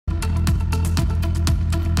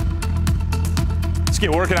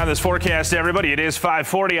Get working on this forecast, everybody. It is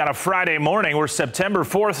 5:40 on a Friday morning. We're September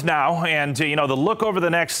 4th now, and the look over the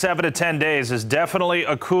next 7 to 10 days is definitely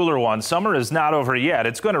a cooler one. Summer is not over yet.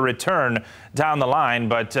 It's going to return down the line,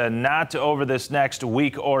 but not over this next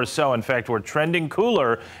week or so. In fact, we're trending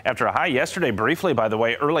cooler after a high yesterday, briefly, by the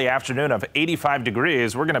way, early afternoon of 85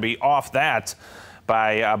 degrees. We're going to be off that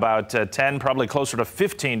by about 10, probably closer to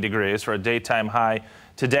 15 degrees for a daytime high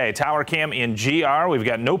today. Tower cam in GR. We've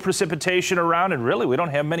got no precipitation around, and really we don't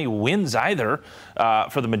have many winds either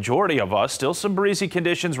for the majority of us. Still some breezy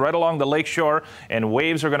conditions right along the lakeshore, and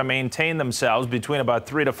waves are going to maintain themselves between about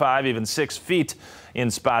 3 to 5, even 6 feet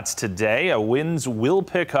in spots today. Winds will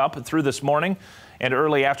pick up through this morning and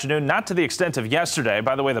early afternoon, not to the extent of yesterday.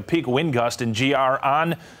 By the way, the peak wind gust in GR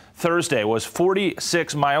on Thursday was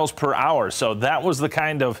 46 miles per hour, so that was the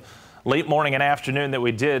kind of late morning and afternoon that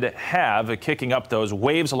we did have, kicking up those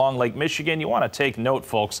waves along Lake Michigan. You want to take note,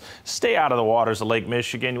 folks. Stay out of the waters of Lake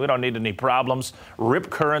Michigan. We don't need any problems. Rip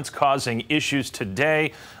currents causing issues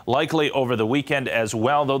today, likely over the weekend as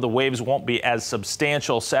well, though the waves won't be as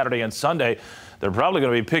substantial Saturday and Sunday. They're probably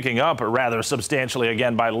going to be picking up rather substantially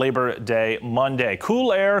again by Labor Day Monday.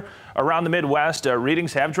 Cool air around the Midwest.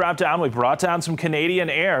 Readings have dropped down. We brought down some Canadian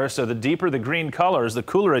air, so the deeper the green colors, the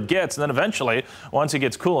cooler it gets. And then eventually, once it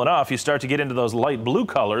gets cool enough, you start to get into those light blue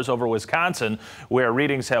colors over Wisconsin, where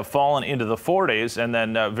readings have fallen into the 40s. And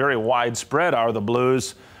then very widespread are the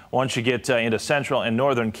blues once you get into central and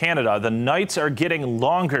northern Canada. The nights are getting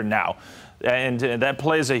longer now, and that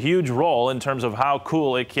plays a huge role in terms of how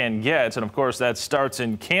cool it can get. And of course, that starts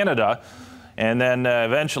in Canada and then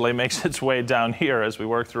eventually makes its way down here as we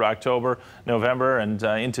work through October, November, and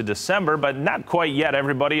into December, but not quite yet,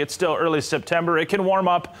 everybody. It's still early September. It can warm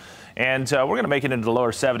up, and we're going to make it into the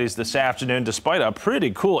lower 70s this afternoon, despite a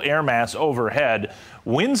pretty cool air mass overhead.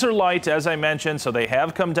 Winds are light, as I mentioned, so they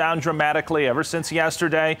have come down dramatically ever since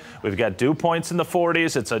yesterday. We've got dew points in the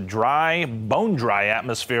 40s. It's a dry, bone dry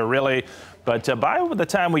atmosphere, really. But by the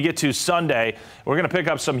time we get to Sunday, we're going to pick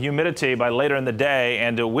up some humidity by later in the day.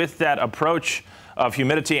 And with that approach of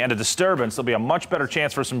humidity and a disturbance, there'll be a much better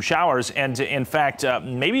chance for some showers. And in fact,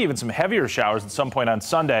 maybe even some heavier showers at some point on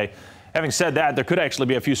Sunday. Having said that, there could actually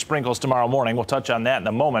be a few sprinkles tomorrow morning. We'll touch on that in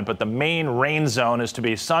a moment. But the main rain zone is to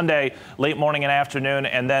be Sunday, late morning and afternoon,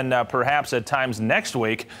 and then perhaps at times next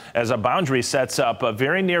week as a boundary sets up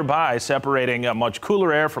very nearby, separating much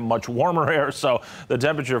cooler air from much warmer air. So the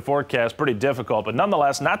temperature forecast pretty difficult, but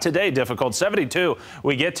nonetheless, not today difficult. 72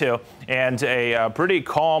 we get to, and a pretty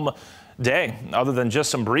calm day, other than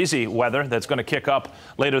just some breezy weather that's going to kick up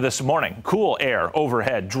later this morning. Cool air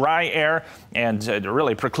overhead, dry air, and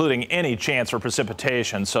really precluding any chance for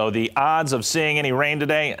precipitation. So the odds of seeing any rain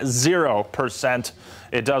today, 0%.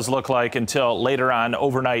 It does look like until later on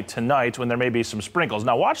overnight tonight when there may be some sprinkles.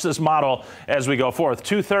 Now watch this model as we go forth.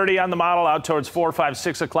 2:30 on the model out towards 4, 5,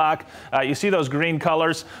 6 o'clock. You see those green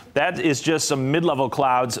colors? That is just some mid-level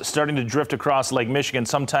clouds starting to drift across Lake Michigan.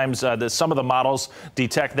 Sometimes some of the models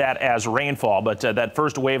detect that as rainfall, but that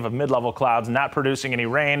first wave of mid-level clouds not producing any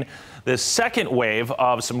rain. The second wave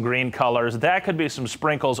of some green colors, that could be some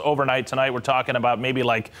sprinkles overnight tonight. We're talking about maybe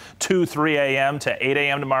like 2, 3 a.m. to 8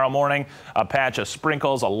 a.m. tomorrow morning. A patch of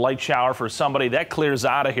sprinkles, a light shower for somebody. That clears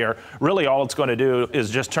out of here. Really all it's going to do is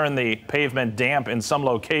just turn the pavement damp in some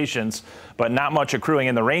locations, but not much accruing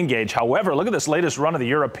in the rain gauge. However, look at this latest run of the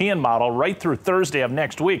European model right through Thursday of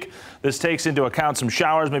next week. This takes into account some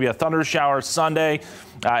showers, maybe a thunder shower Sunday,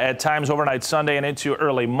 at times overnight Sunday and into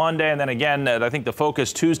early Monday. And then again, I think the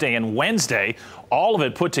focus Tuesday and Wednesday, all of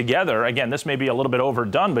it put together. Again, this may be a little bit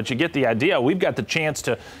overdone, but you get the idea. We've got the chance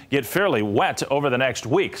to get fairly wet over the next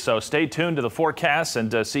week. So stay tuned to the forecasts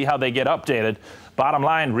and see how they get updated. Bottom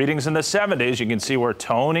line, readings in the 70s. You can see we're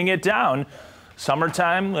toning it down.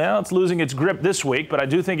 Summertime, well, it's losing its grip this week, but I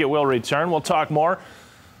do think it will return. We'll talk more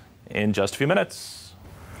in just a few minutes.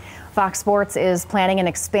 Fox Sports is planning an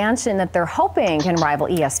expansion that they're hoping can rival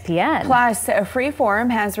ESPN. Plus, Freeform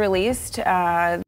has released